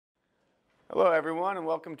Hello, everyone, and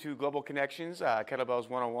welcome to Global Connections, Kettlebells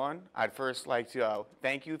 101. I'd first like to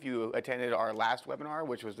thank you if you attended our last webinar,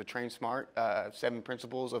 which was the Train Smart 7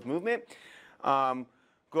 Principles of Movement.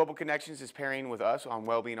 Global Connections is pairing with us on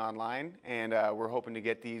Wellbeing Online, and we're hoping to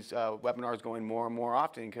get these webinars going more and more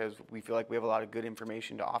often because we feel like we have a lot of good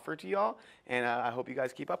information to offer to y'all, and I hope you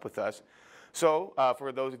guys keep up with us. So,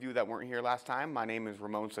 for those of you that weren't here last time, my name is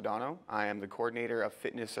Ramon Sodano. I am the coordinator of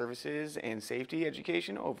fitness services and safety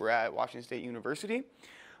education over at Washington State University.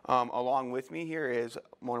 Along with me here is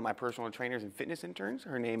one of my personal trainers and fitness interns.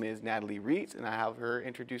 Her name is Natalie Reitz, and I have her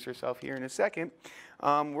introduce herself here in a second.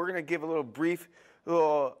 We're going to give a little brief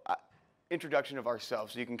introduction of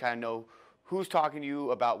ourselves so you can kind of know who's talking to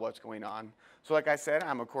you about what's going on. So like I said,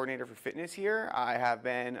 I'm a coordinator for fitness here. I have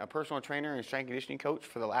been a personal trainer and strength conditioning coach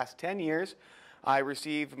for the last 10 years. I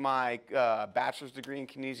received my bachelor's degree in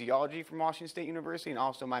kinesiology from Washington State University and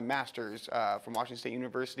also my master's from Washington State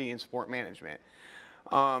University in sport management.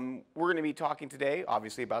 We're going to be talking today,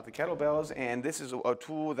 obviously, about the kettlebells, and this is a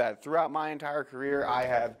tool that throughout my entire career I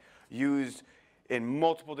have used in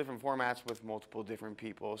multiple different formats with multiple different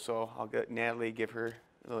people. So I'll get Natalie give her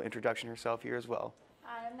a little introduction herself here as well.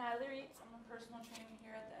 I'm Natalie Reitz. I'm a personal trainer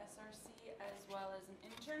here at the SRC as well as an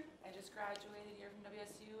intern. I just graduated here from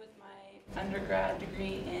WSU with my undergrad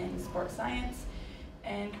degree in sports science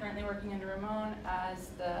and currently working under Ramon as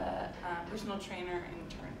the personal trainer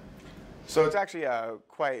intern. So it's actually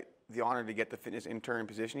quite the honor to get the fitness intern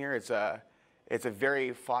position here. It's a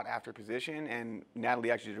very fought after position, and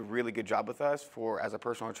Natalie actually did a really good job with us as a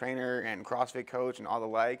personal trainer and CrossFit coach and all the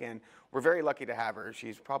like, and we're very lucky to have her.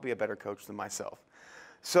 She's probably a better coach than myself.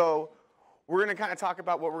 So we're going to kind of talk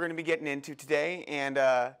about what we're going to be getting into today, and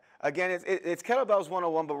again, it's Kettlebells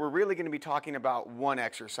 101, but we're really going to be talking about one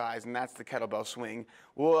exercise, and that's the kettlebell swing.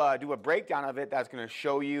 We'll do a breakdown of it that's going to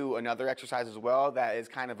show you another exercise as well that is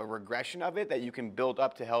kind of a regression of it that you can build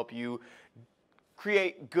up to help you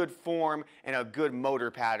create good form and a good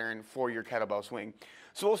motor pattern for your kettlebell swing.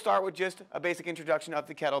 So we'll start with just a basic introduction of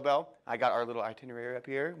the kettlebell. I got our little itinerary up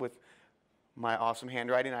here with my awesome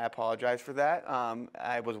handwriting. I apologize for that.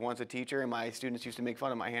 I was once a teacher and my students used to make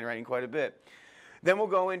fun of my handwriting quite a bit. Then we'll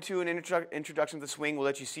go into an introduction to the swing. We'll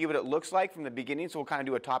let you see what it looks like from the beginning. So we'll kind of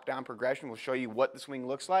do a top-down progression. We'll show you what the swing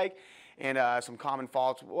looks like and some common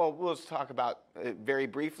faults. Well, we'll just talk about it very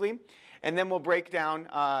briefly. And then we'll break down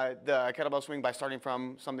the kettlebell swing by starting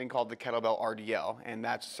from something called the kettlebell RDL. And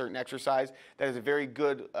that's a certain exercise that is a very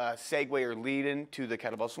good segue or lead-in to the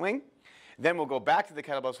kettlebell swing. Then we'll go back to the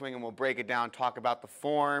kettlebell swing and we'll break it down, talk about the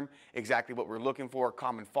form, exactly what we're looking for,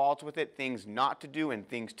 common faults with it, things not to do and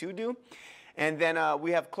things to do. And then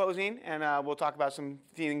we have closing, and we'll talk about some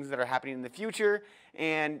things that are happening in the future,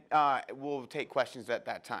 and we'll take questions at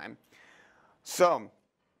that time. So,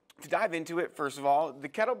 to dive into it, first of all, the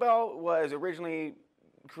kettlebell was originally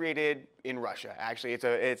created in Russia. Actually,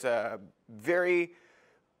 it's a very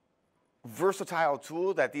versatile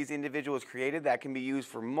tool that these individuals created that can be used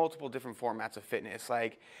for multiple different formats of fitness.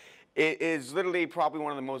 Like, it is literally probably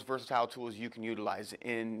one of the most versatile tools you can utilize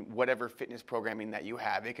in whatever fitness programming that you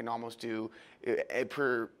have. It can almost do it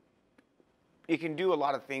can do a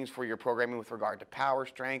lot of things for your programming with regard to power,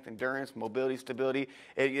 strength, endurance, mobility, stability.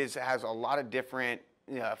 It has a lot of different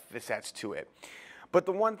facets to it. But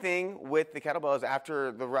the one thing with the kettlebell is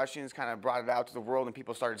after the Russians kind of brought it out to the world and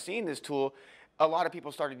people started seeing this tool, a lot of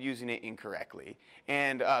people started using it incorrectly.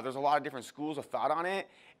 And there's a lot of different schools of thought on it.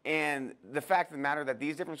 And the fact of the matter that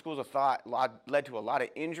these different schools of thought led to a lot of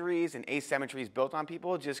injuries and asymmetries built on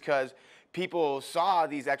people just because people saw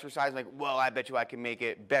these exercises like, well, I bet you I can make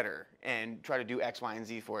it better and try to do X, Y, and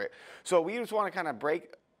Z for it. So we just want to kind of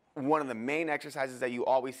break one of the main exercises that you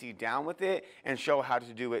always see down with it and show how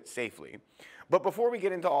to do it safely. But before we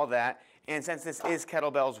get into all that, and since this is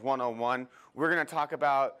Kettlebells 101, we're going to talk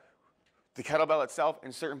about the kettlebell itself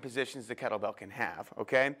and certain positions the kettlebell can have,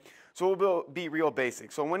 okay? So we'll be real basic.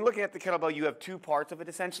 So when looking at the kettlebell, you have two parts of it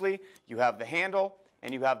essentially. You have the handle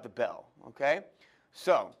and you have the bell, okay?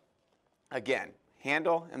 So, again,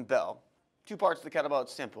 handle and bell. Two parts of the kettlebell,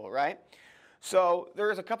 it's simple, right? So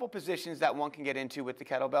there's a couple positions that one can get into with the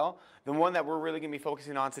kettlebell. The one that we're really going to be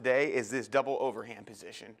focusing on today is this double overhand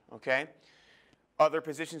position, okay? Other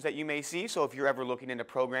positions that you may see, so if you're ever looking into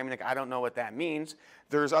programming, like I don't know what that means,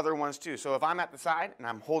 there's other ones too. So if I'm at the side and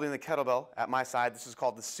I'm holding the kettlebell at my side, this is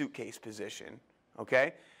called the suitcase position,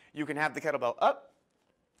 okay? You can have the kettlebell up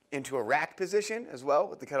into a rack position as well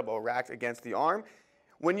with the kettlebell racked against the arm.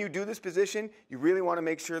 When you do this position, you really want to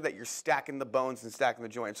make sure that you're stacking the bones and stacking the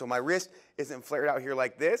joints. So my wrist isn't flared out here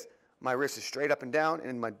like this. My wrist is straight up and down,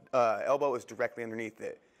 and my elbow is directly underneath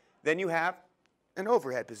it. Then you have an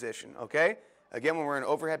overhead position, okay? Again, when we're in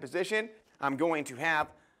overhead position, I'm going to have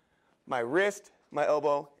my wrist, my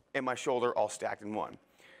elbow, and my shoulder all stacked in one.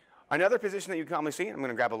 Another position that you commonly see, I'm going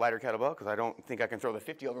to grab a lighter kettlebell because I don't think I can throw the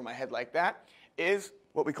 50 over my head like that, is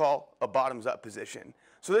what we call a bottoms up position.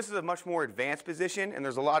 So this is a much more advanced position, and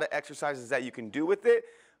there's a lot of exercises that you can do with it,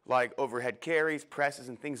 like overhead carries, presses,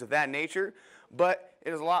 and things of that nature, but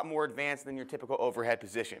it is a lot more advanced than your typical overhead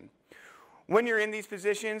position. When you're in these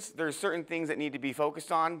positions, there's certain things that need to be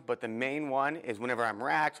focused on, but the main one is whenever I'm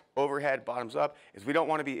racked, overhead, bottoms up, is we don't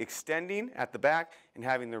want to be extending at the back and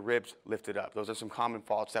having the ribs lifted up. Those are some common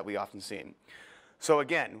faults that we often see. So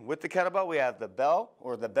again, with the kettlebell, we have the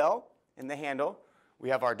bell and the handle. We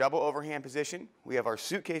have our double overhand position. We have our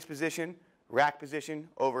suitcase position, rack position,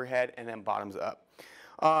 overhead, and then bottoms up.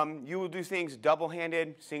 You will do things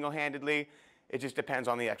double-handed, single-handedly. It just depends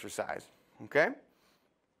on the exercise, okay?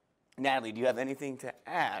 Natalie, do you have anything to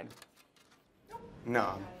add?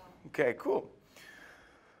 No. Okay, cool.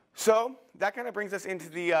 So that kind of brings us into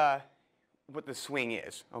the what the swing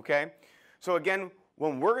is, okay? So again,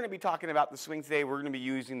 when we're going to be talking about the swing today, we're going to be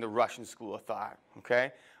using the Russian school of thought,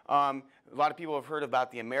 okay? A lot of people have heard about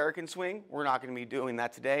the American swing. We're not going to be doing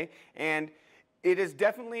that today. And it is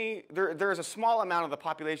definitely, there is a small amount of the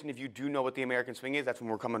population, if you do know what the American swing is, that's when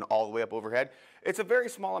we're coming all the way up overhead. It's a very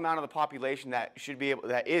small amount of the population that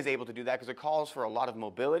is able to do that because it calls for a lot of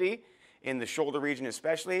mobility in the shoulder region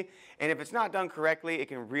especially. And if it's not done correctly, it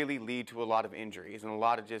can really lead to a lot of injuries and a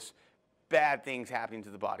lot of just bad things happening to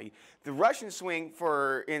the body. The Russian swing,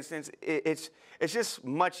 for instance, it's just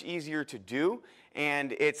much easier to do,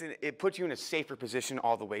 and it puts you in a safer position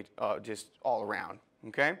all the way, just all around,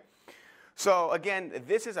 okay? So again,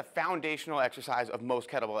 this is a foundational exercise of most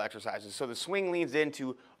kettlebell exercises. So the swing leads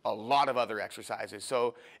into a lot of other exercises.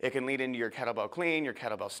 So it can lead into your kettlebell clean, your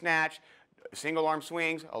kettlebell snatch, single arm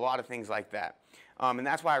swings, a lot of things like that. And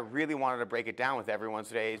that's why I really wanted to break it down with everyone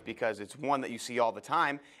today, is because it's one that you see all the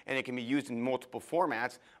time, and it can be used in multiple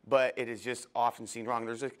formats, but it is just often seen wrong.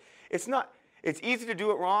 It's easy to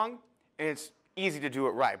do it wrong, and it's easy to do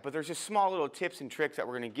it right, but there's just small little tips and tricks that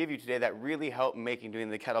we're going to give you today that really help doing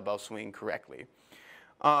the kettlebell swing correctly.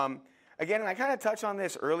 Again, and I kind of touched on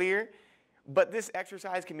this earlier, but this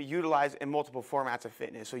exercise can be utilized in multiple formats of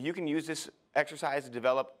fitness. So you can use this exercise to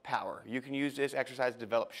develop power. You can use this exercise to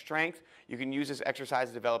develop strength. You can use this exercise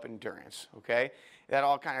to develop endurance, okay? That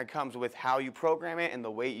all kind of comes with how you program it and the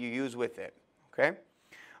weight you use with it, okay?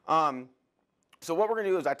 So what we're going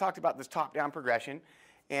to do is I talked about this top-down progression,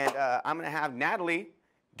 and I'm going to have Natalie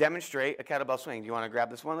demonstrate a kettlebell swing. Do you want to grab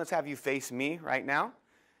this one? Let's have you face me right now.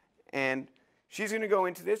 And she's going to go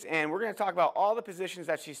into this, and we're going to talk about all the positions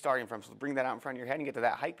that she's starting from. So bring that out in front of your head and get to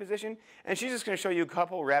that hike position. And she's just going to show you a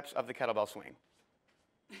couple reps of the kettlebell swing.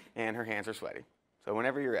 And her hands are sweaty. So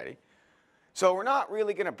whenever you're ready. So we're not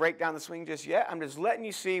really going to break down the swing just yet. I'm just letting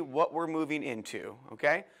you see what we're moving into,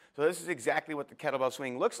 okay? So this is exactly what the kettlebell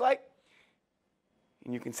swing looks like.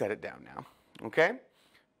 And you can set it down now, okay?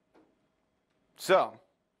 So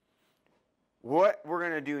what we're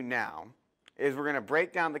going to do now is we're going to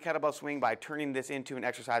break down the kettlebell swing by turning this into an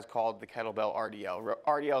exercise called the kettlebell RDL.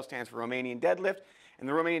 RDL stands for Romanian deadlift, and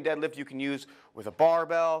the Romanian deadlift you can use with a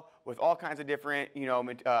barbell, with all kinds of different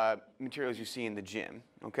materials you see in the gym,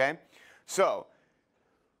 okay? So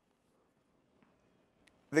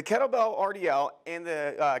the kettlebell RDL and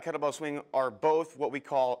the kettlebell swing are both what we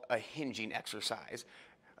call a hinging exercise.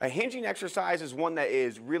 A hinging exercise is one that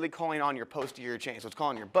is really calling on your posterior chain. So it's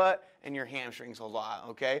calling your butt and your hamstrings a lot,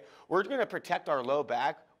 okay? We're going to protect our low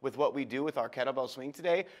back with what we do with our kettlebell swing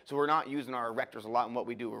today. So we're not using our erectors a lot in what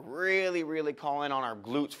we do. We're really, really calling on our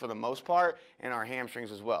glutes for the most part and our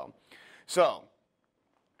hamstrings as well. So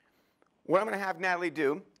what I'm going to have Natalie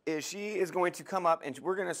do is she is going to come up and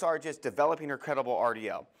we're going to start just developing her kettlebell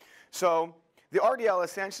RDL. So the RDL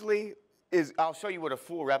essentially is, I'll show you what a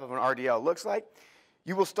full rep of an RDL looks like.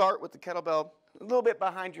 You will start with the kettlebell a little bit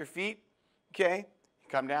behind your feet, okay?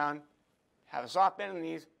 Come down, have a soft bend in the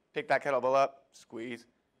knees, pick that kettlebell up, squeeze,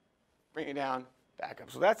 bring it down, back up.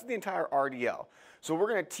 So that's the entire RDL. So we're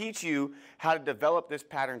going to teach you how to develop this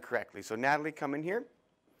pattern correctly. So Natalie, come in here.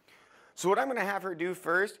 So what I'm going to have her do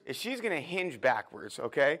first is she's going to hinge backwards,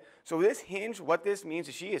 okay? So this hinge, what this means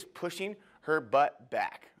is she is pushing her butt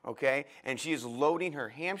back, okay? And she is loading her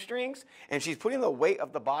hamstrings, and she's putting the weight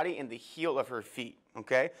of the body in the heel of her feet,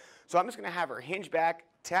 okay? So I'm just going to have her hinge back,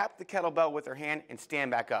 tap the kettlebell with her hand, and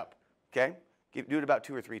stand back up, okay? Do it about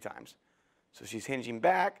 2 or 3 times. So she's hinging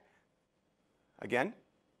back. Again.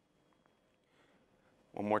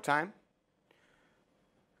 One more time.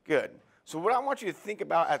 Good. So what I want you to think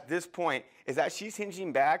about at this point is that she's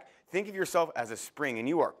hinging back. Think of yourself as a spring, and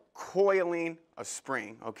you are coiling a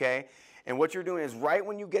spring, okay? And what you're doing is right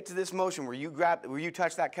when you get to this motion where you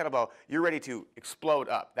touch that kettlebell, you're ready to explode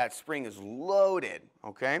up. That spring is loaded,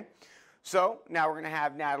 okay? So now we're going to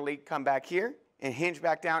have Natalie come back here and hinge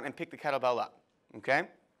back down and pick the kettlebell up, okay?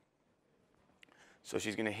 So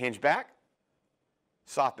she's going to hinge back,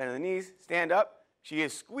 soft bend of the knees, stand up. She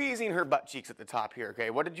is squeezing her butt cheeks at the top here,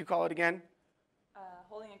 okay? What did you call it again?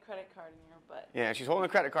 Holding a credit card in your butt. Yeah, she's holding a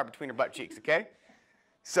credit card between her butt cheeks, okay?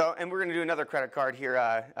 So, and we're going to do another credit card here,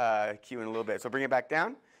 Q, in a little bit. So bring it back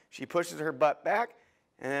down. She pushes her butt back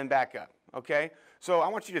and then back up, okay? So I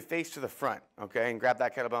want you to face to the front, okay, and grab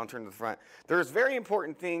that kettlebell and turn to the front. There's very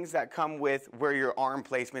important things that come with where your arm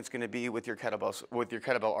placement's going to be with your kettlebell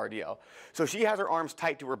RDL. So she has her arms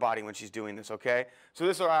tight to her body when she's doing this, okay? So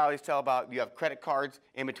this is what I always tell about, you have credit cards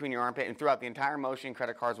in between your armpit, and throughout the entire motion,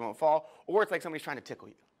 credit cards won't fall, or it's like somebody's trying to tickle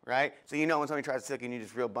you, right? So you know when somebody tries to tickle you, you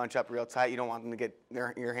just real bunch up real tight. You don't want them to get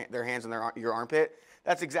their hands in your armpit.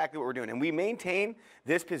 That's exactly what we're doing. And we maintain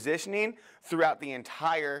this positioning throughout the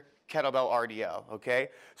entire kettlebell RDL, okay?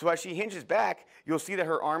 So as she hinges back, you'll see that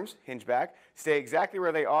her arms hinge back, stay exactly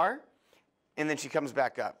where they are, and then she comes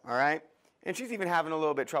back up, all right? And she's even having a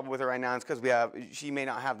little bit of trouble with it right now. It's because she may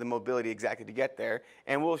not have the mobility exactly to get there.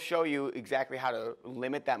 And we'll show you exactly how to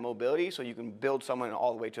limit that mobility so you can build someone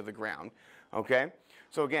all the way to the ground, okay?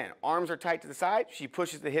 So again, arms are tight to the side. She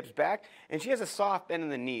pushes the hips back, and she has a soft bend in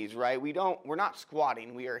the knees, right? We're not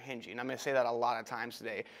squatting, we are hinging. I'm going to say that a lot of times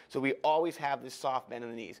today. So we always have this soft bend in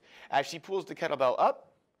the knees. As she pulls the kettlebell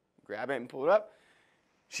up, grab it and pull it up,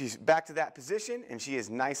 she's back to that position, and she is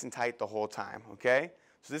nice and tight the whole time, okay?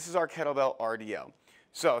 So this is our kettlebell RDL.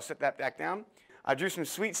 So set that back down. I drew some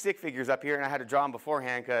sweet stick figures up here, and I had to draw them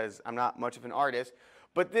beforehand because I'm not much of an artist.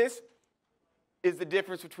 But this is the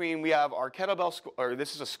difference between we have our kettlebell, or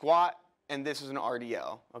this is a squat, and this is an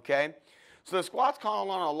RDL, okay? So the squat's calling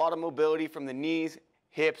on a lot of mobility from the knees,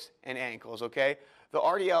 hips, and ankles, okay? The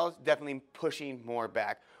RDL is definitely pushing more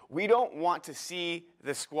back. We don't want to see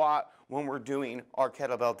the squat when we're doing our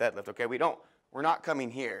kettlebell deadlift, okay? We're not coming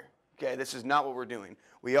here, okay? This is not what we're doing.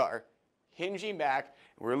 We are hinging back,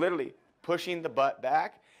 we're literally pushing the butt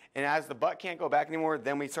back, and as the butt can't go back anymore,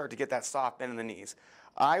 then we start to get that soft bend in the knees.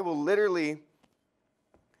 I will literally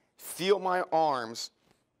feel my arms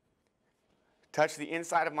touch the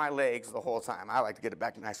inside of my legs the whole time. I like to get it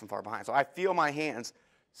back nice and far behind. So I feel my hands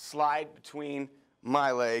slide between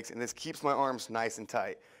my legs, and this keeps my arms nice and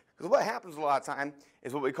tight. Because what happens a lot of time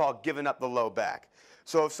is what we call giving up the low back.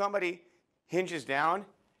 So if somebody hinges down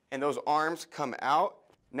and those arms come out,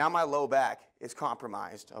 now my low back is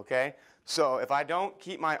compromised, okay? So if I don't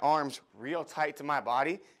keep my arms real tight to my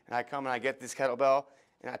body, and I come and I get this kettlebell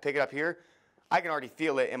and I pick it up here, I can already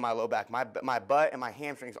feel it in my low back. My butt and my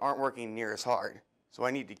hamstrings aren't working near as hard. So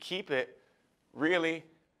I need to keep it really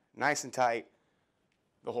nice and tight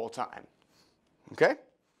the whole time, okay?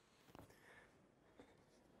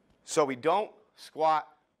 So we don't squat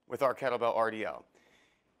with our kettlebell RDL.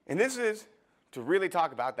 And this is to really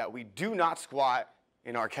talk about that we do not squat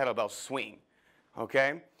in our kettlebell swing,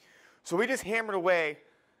 okay? So we just hammered away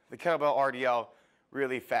the kettlebell RDL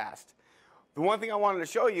really fast. The one thing I wanted to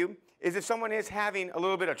show you is if someone is having a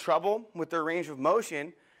little bit of trouble with their range of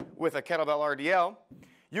motion with a kettlebell RDL,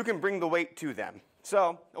 you can bring the weight to them.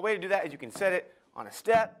 So a way to do that is you can set it on a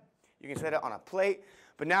step, you can set it on a plate,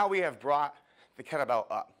 but now we have brought the kettlebell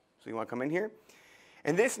up. So you want to come in here,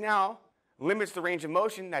 and this now limits the range of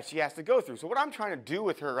motion that she has to go through. So what I'm trying to do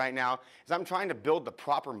with her right now is I'm trying to build the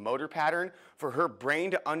proper motor pattern for her brain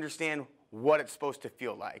to understand what it's supposed to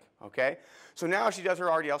feel like, okay? So now she does her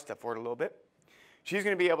RDL, step forward a little bit. She's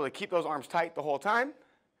going to be able to keep those arms tight the whole time,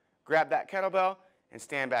 grab that kettlebell, and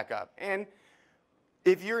stand back up. And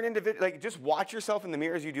if you're an individual, like just watch yourself in the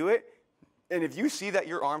mirror as you do it, and if you see that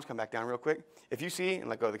your arms, come back down real quick, if you see, and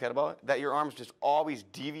let go of the kettlebell, that your arms just always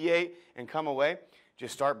deviate and come away,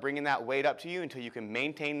 just start bringing that weight up to you until you can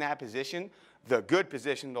maintain that position, the good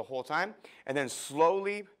position the whole time, and then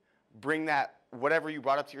slowly bring that, whatever you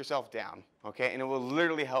brought up to yourself, down, okay? And it will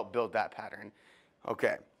literally help build that pattern,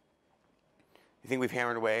 okay? You think we've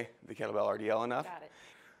hammered away the kettlebell RDL enough? Got it.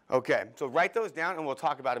 Okay, so write those down and we'll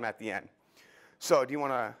talk about them at the end. So do you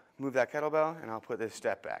want to move that kettlebell, and I'll put this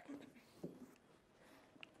step back.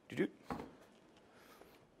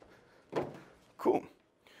 Cool.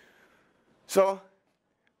 So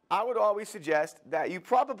I would always suggest that you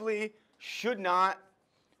probably should not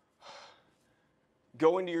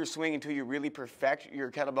go into your swing until you really perfect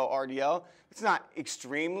your kettlebell RDL. It's not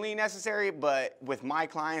extremely necessary, but with my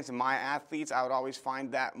clients and my athletes, I would always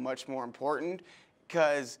find that much more important,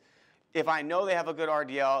 because if I know they have a good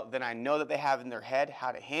RDL, then I know that they have in their head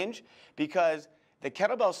how to hinge, because the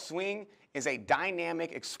kettlebell swing is a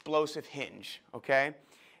dynamic explosive hinge, okay?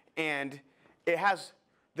 And it has,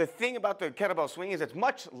 the thing about the kettlebell swing is it's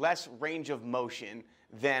much less range of motion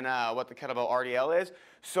than what the kettlebell RDL is.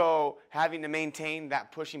 So having to maintain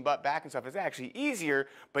that pushing butt back and stuff is actually easier,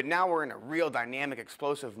 but now we're in a real dynamic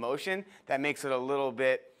explosive motion that makes it a little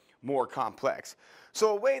bit more complex.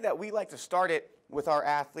 So a way that we like to start it with our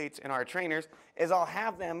athletes and our trainers is I'll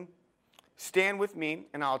have them stand with me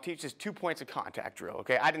and I'll teach this 2 points of contact drill,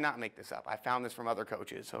 okay? I did not make this up. I found this from other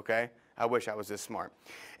coaches, okay? I wish I was this smart.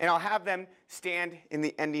 And I'll have them stand in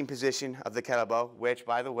the ending position of the kettlebell, which,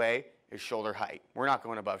 by the way, is shoulder height. We're not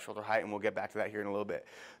going above shoulder height, and we'll get back to that here in a little bit.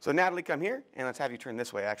 So Natalie, come here, and let's have you turn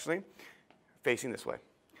this way, actually, facing this way.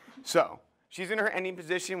 So she's in her ending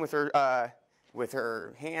position with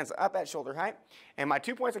her hands up at shoulder height, and my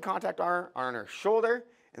 2 points of contact are on her shoulder,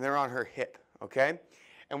 and they're on her hip, okay?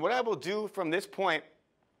 And what I will do from this point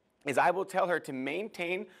is I will tell her to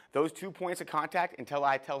maintain those 2 points of contact until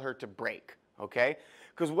I tell her to break, okay?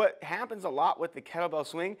 Because what happens a lot with the kettlebell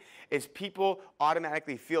swing is people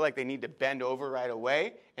automatically feel like they need to bend over right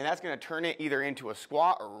away, and that's going to turn it either into a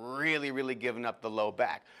squat or really, really giving up the low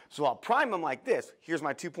back. So I'll prime them like this. Here's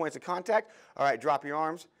my 2 points of contact. All right, drop your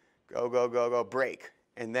arms. Go, go, go, go, break.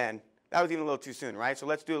 And then, that was even a little too soon, right? So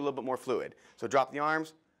let's do a little bit more fluid. So drop the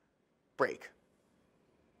arms, break.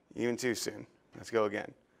 Even too soon. Let's go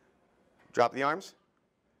again. Drop the arms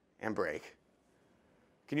and break.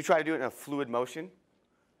 Can you try to do it in a fluid motion?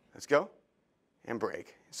 Let's go and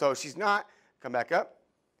break. So she's not, come back up.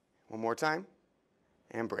 One more time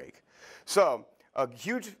and break. So a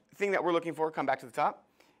huge thing that we're looking for, come back to the top,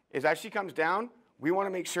 is as she comes down, we want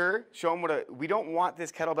to make sure, show them we don't want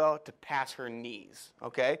this kettlebell to pass her knees,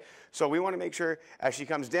 okay? So we want to make sure as she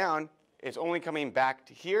comes down, it's only coming back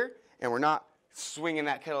to here, and we're not swinging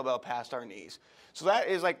that kettlebell past our knees. So that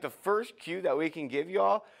is like the first cue that we can give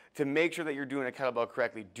y'all to make sure that you're doing a kettlebell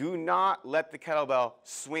correctly. Do not let the kettlebell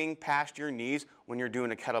swing past your knees when you're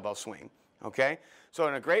doing a kettlebell swing, okay? So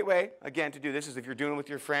in a great way, again, to do this is if you're doing it with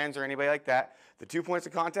your friends or anybody like that, the 2 points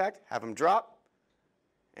of contact, have them drop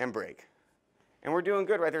and break. And we're doing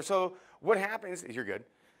good right there. So what happens is you're good.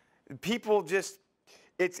 People just,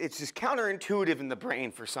 it's just counterintuitive in the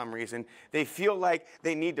brain for some reason. They feel like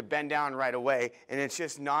they need to bend down right away, and it's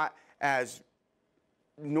just not as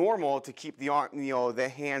normal to keep the arm, the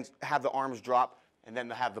hands, have the arms drop, and then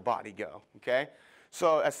to have the body go, okay?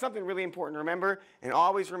 So that's something really important to remember, and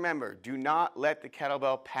always remember, do not let the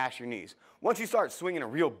kettlebell pass your knees. Once you start swinging a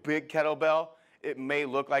real big kettlebell, it may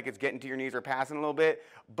look like it's getting to your knees or passing a little bit,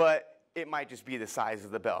 but it might just be the size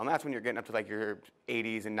of the bell, and that's when you're getting up to like your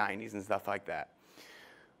 80s and 90s and stuff like that.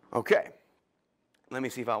 Okay, let me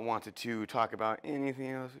see if I wanted to talk about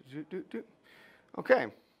anything else. Okay,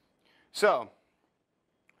 so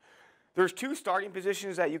there's 2 starting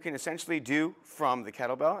positions that you can essentially do from the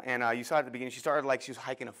kettlebell, and you saw at the beginning she started like she was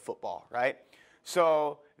hiking a football, right?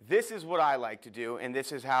 So this is what I like to do, and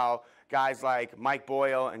this is how guys like Mike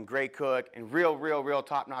Boyle and Gray Cook and real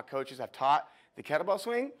top-notch coaches have taught the kettlebell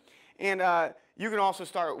swing. And you can also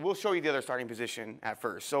start, we'll show you the other starting position at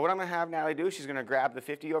first. So what I'm going to have Natalie do, she's going to grab the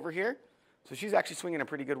 50 over here. So she's actually swinging a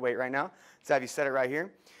pretty good weight right now. So have you set it right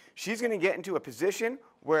here. She's going to get into a position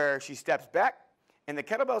where she steps back, and the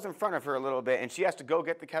kettlebell's in front of her a little bit, and she has to go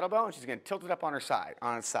get the kettlebell, and she's going to tilt it up on her side,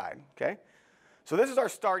 on its side, okay? So this is our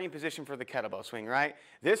starting position for the kettlebell swing, right?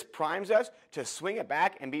 This primes us to swing it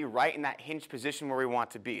back and be right in that hinged position where we want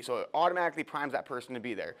to be. So it automatically primes that person to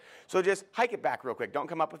be there. So just hike it back real quick. Don't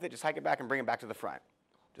come up with it. Just hike it back and bring it back to the front.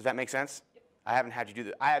 Does that make sense? Yep. I haven't had you do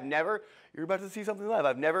that. I have never, you're about to see something live.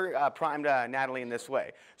 I've never primed Natalie in this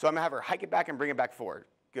way. So I'm going to have her hike it back and bring it back forward.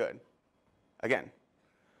 Good. Again.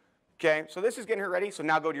 Okay, so this is getting her ready. So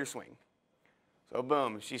now go to your swing. So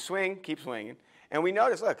boom, she swing, keep swinging. And we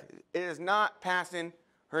notice, look, it is not passing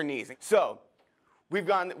her knees. So we've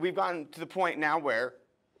gone to the point now where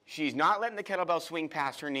she's not letting the kettlebell swing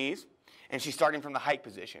past her knees, and she's starting from the hike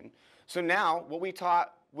position. So now what we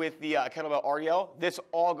taught with the kettlebell RDL, this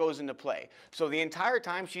all goes into play. So the entire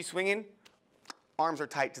time she's swinging, arms are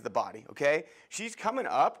tight to the body, okay? She's coming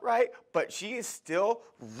up, right? But she is still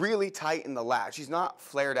really tight in the lat. She's not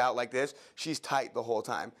flared out like this. She's tight the whole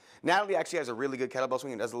time. Natalie actually has a really good kettlebell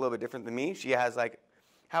swing and does a little bit different than me. She has like,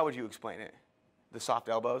 how would you explain it? The soft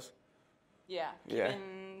elbows? Yeah,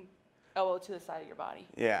 keeping elbow to the side of your body.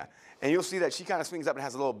 Yeah, and you'll see that she kind of swings up and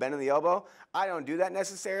has a little bend in the elbow. I don't do that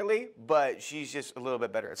necessarily, but she's just a little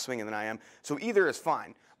bit better at swinging than I am. So either is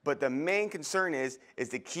fine. But the main concern is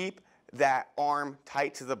to keep that arm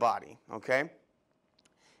tight to the body, okay?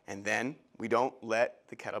 And then we don't let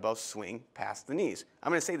the kettlebell swing past the knees. I'm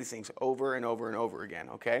going to say these things over and over and over again,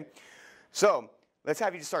 okay? So let's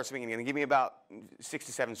have you just start swinging again. Give me about 6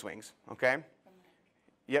 to 7 swings, okay?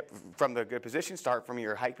 Yep, from the good position. Start from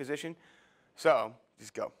your hike position. So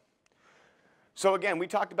just go. So again, we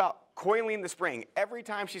talked about coiling the spring. Every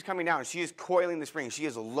time she's coming down, she is coiling the spring. She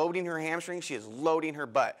is loading her hamstring. She is loading her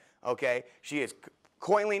butt, okay? She is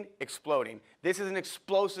coiling, exploding. This is an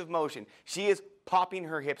explosive motion. She is popping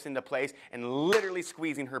her hips into place and literally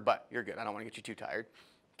squeezing her butt. You're good. I don't want to get you too tired,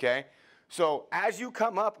 okay? So as you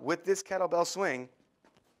come up with this kettlebell swing,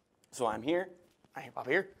 so I'm here, I am up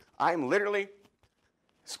here, I'm literally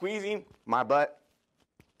squeezing my butt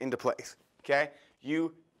into place, okay?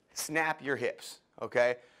 You snap your hips,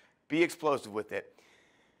 okay? Be explosive with it.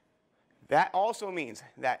 That also means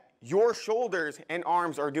that your shoulders and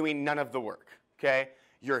arms are doing none of the work, okay?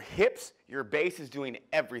 Your hips, your base is doing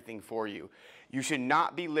everything for you. You should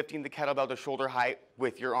not be lifting the kettlebell to shoulder height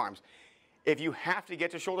with your arms. If you have to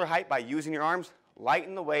get to shoulder height by using your arms,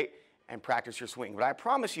 lighten the weight and practice your swing. But I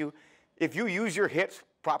promise you, if you use your hips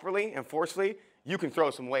properly and forcefully, you can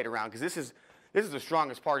throw some weight around because this is the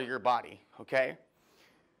strongest part of your body, okay?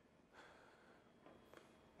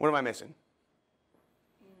 What am I missing?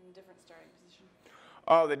 Different starting position.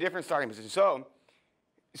 Oh, the different starting position. So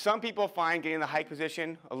some people find getting the hike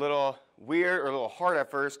position a little weird or a little hard at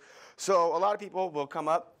first. So a lot of people will come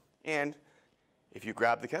up, and if you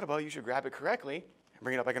grab the kettlebell, you should grab it correctly and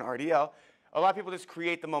bring it up like an RDL. A lot of people just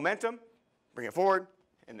create the momentum, bring it forward,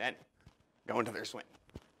 and then go into their swing,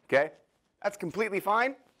 okay? That's completely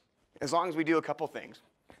fine as long as we do a couple things.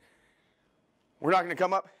 We're not going to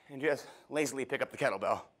come up and just lazily pick up the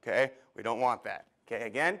kettlebell, okay? We don't want that, okay?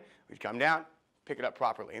 Again, we come down, pick it up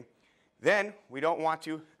properly. Then we don't want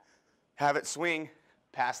to have it swing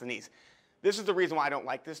past the knees. This is the reason why I don't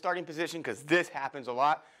like this starting position, because this happens a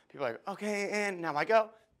lot. People are like, okay, and now I go,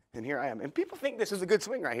 and here I am. And people think this is a good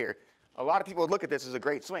swing right here. A lot of people look at this as a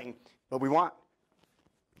great swing, but we want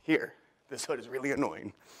here. This hood is really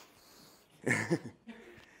annoying. It's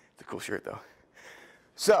a cool shirt, though.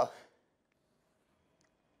 So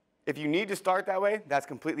if you need to start that way, that's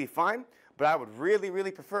completely fine, but I would really,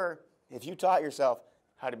 really prefer if you taught yourself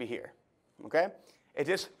how to be here, okay? It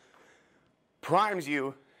just primes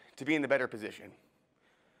you to be in the better position.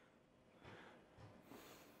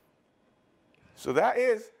 So that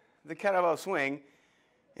is the kettlebell swing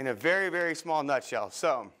in a very, very small nutshell.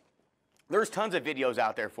 So there's tons of videos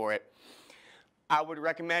out there for it. I would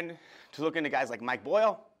recommend to look into guys like Mike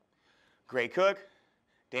Boyle, Gray Cook,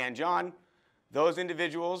 Dan John. Those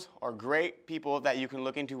individuals are great people that you can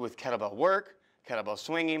look into with kettlebell work, kettlebell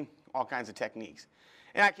swinging, all kinds of techniques.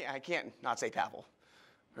 And I can't not say Pavel,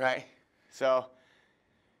 right? So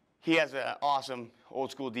he has an awesome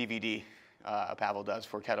old school DVD, Pavel does,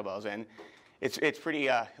 for kettlebells, and it's pretty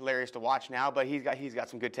hilarious to watch now, but he's got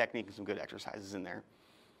some good technique and some good exercises in there.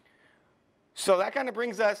 So that kind of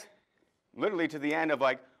brings us literally to the end of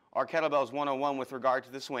like our Kettlebells 101 with regard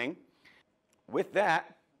to the swing. With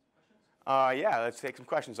that, yeah, let's take some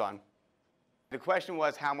questions on. The question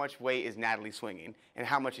was, how much weight is Natalie swinging, and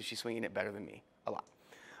how much is she swinging it better than me? A lot.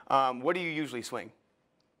 What do you usually swing?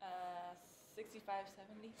 65,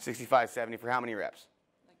 70. 65, 70 for how many reps?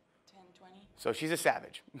 Like 10, 20. So she's a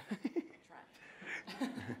savage. Try. And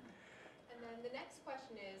then the next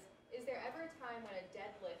question is there ever a time when a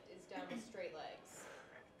deadlift is done with straight legs?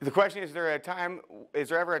 The question is, is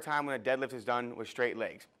there ever a time when a deadlift is done with straight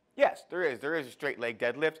legs? Yes, there is. There is a straight leg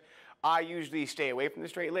deadlift. I usually stay away from the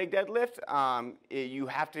straight leg deadlift. You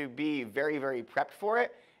have to be very, very prepped for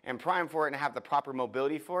it and primed for it and have the proper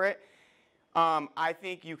mobility for it. I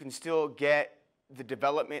think you can still get the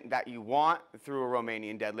development that you want through a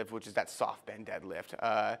Romanian deadlift, which is that soft bend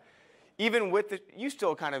deadlift. Even with you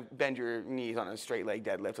still kind of bend your knees on a straight leg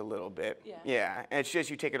deadlift a little bit. Yeah. Yeah, and it's just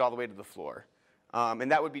you take it all the way to the floor.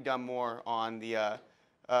 And that would be done more on the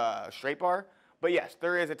straight bar. But yes,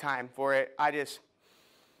 there is a time for it.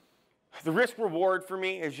 The risk reward for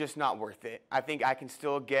me is just not worth it. I think I can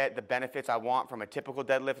still get the benefits I want from a typical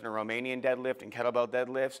deadlift and a Romanian deadlift and kettlebell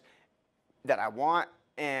deadlifts that I want,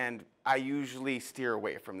 and I usually steer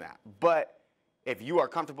away from that. But if you are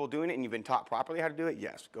comfortable doing it and you've been taught properly how to do it,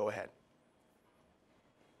 yes, go ahead.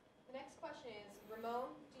 The next question is, Ramon,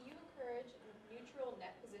 do you encourage neutral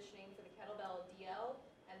neck positioning for the kettlebell DL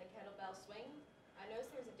and the kettlebell swing? I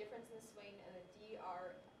noticed there's a difference in the swing and the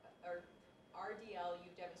RDL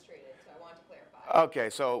you've demonstrated, so I want to clarify. Okay,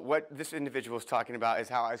 so what this individual is talking about is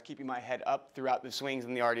how I was keeping my head up throughout the swings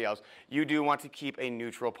and the RDLs. You do want to keep a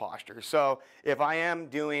neutral posture. So if I am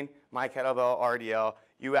doing my kettlebell RDL,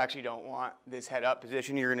 you actually don't want this head up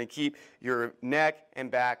position. You're going to keep your neck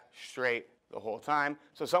and back straight the whole time.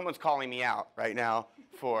 So someone's calling me out right now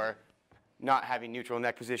for not having neutral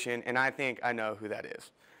neck position, and I think I know who that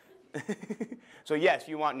is. So yes,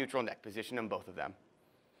 you want neutral neck position on both of them.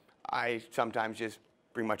 I sometimes just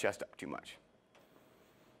bring my chest up too much.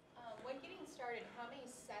 When getting started, how many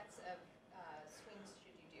sets of swings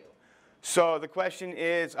should you do? So the question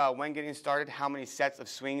is, when getting started, how many sets of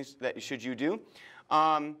swings should you do?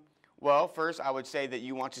 Well, first I would say that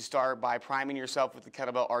you want to start by priming yourself with the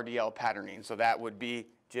kettlebell RDL patterning. So that would be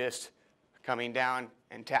just coming down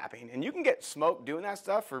and tapping. And you can get smoked doing that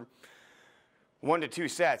stuff for 1 to 2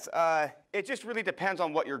 sets. It just really depends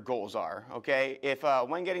on what your goals are, okay? If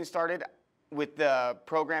when getting started with the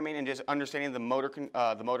programming and just understanding the motor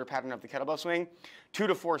pattern of the kettlebell swing, 2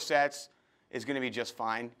 to 4 sets is going to be just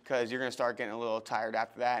fine, because you're going to start getting a little tired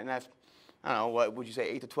after that, and that's, I don't know, what would you say,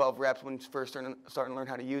 8 to 12 reps when you first starting to learn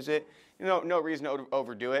how to use it. You know, no reason to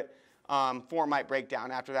overdo it. 4 might break down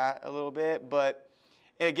after that a little bit, but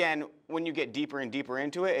again, when you get deeper and deeper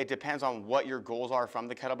into it, it depends on what your goals are from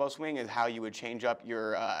the kettlebell swing and how you would change up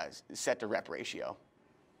your set to rep ratio.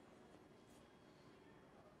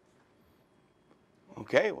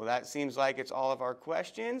 Okay, well that seems like it's all of our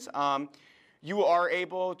questions. You are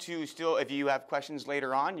able to still, if you have questions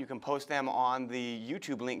later on, you can post them on the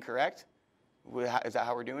YouTube link, correct? Is that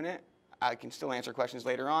how we're doing it? I can still answer questions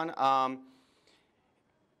later on.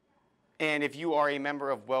 And if you are a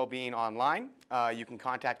member of Wellbeing Online, you can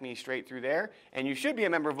contact me straight through there. And you should be a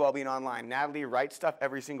member of Wellbeing Online. Natalie writes stuff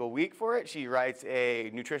every single week for it. She writes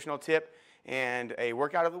a nutritional tip and a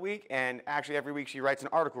workout of the week. And actually every week she writes an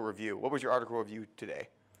article review. What was your article review today?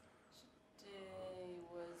 Today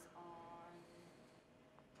was on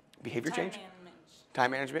Behavior change? management.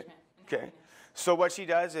 Time management? Okay. So what she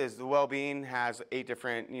does is the Wellbeing has 8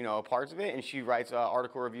 different parts of it, and she writes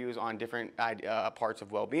article reviews on different parts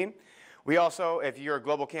of Wellbeing. We also, if you're a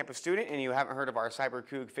global campus student and you haven't heard of our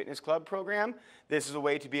CyberCoug Fitness Club program, this is a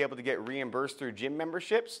way to be able to get reimbursed through gym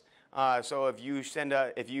memberships. So if you send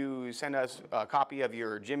us a copy of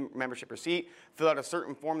your gym membership receipt, fill out a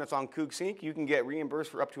certain form that's on Coug Sync, you can get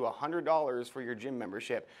reimbursed for up to $100 for your gym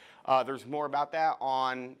membership. There's more about that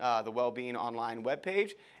on the Wellbeing Online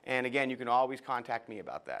webpage, and again, you can always contact me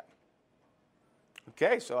about that.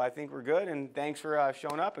 Okay, so I think we're good, and thanks for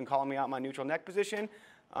showing up and calling me out my neutral neck position.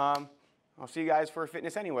 I'll see you guys for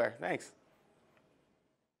Fitness Anywhere. Thanks.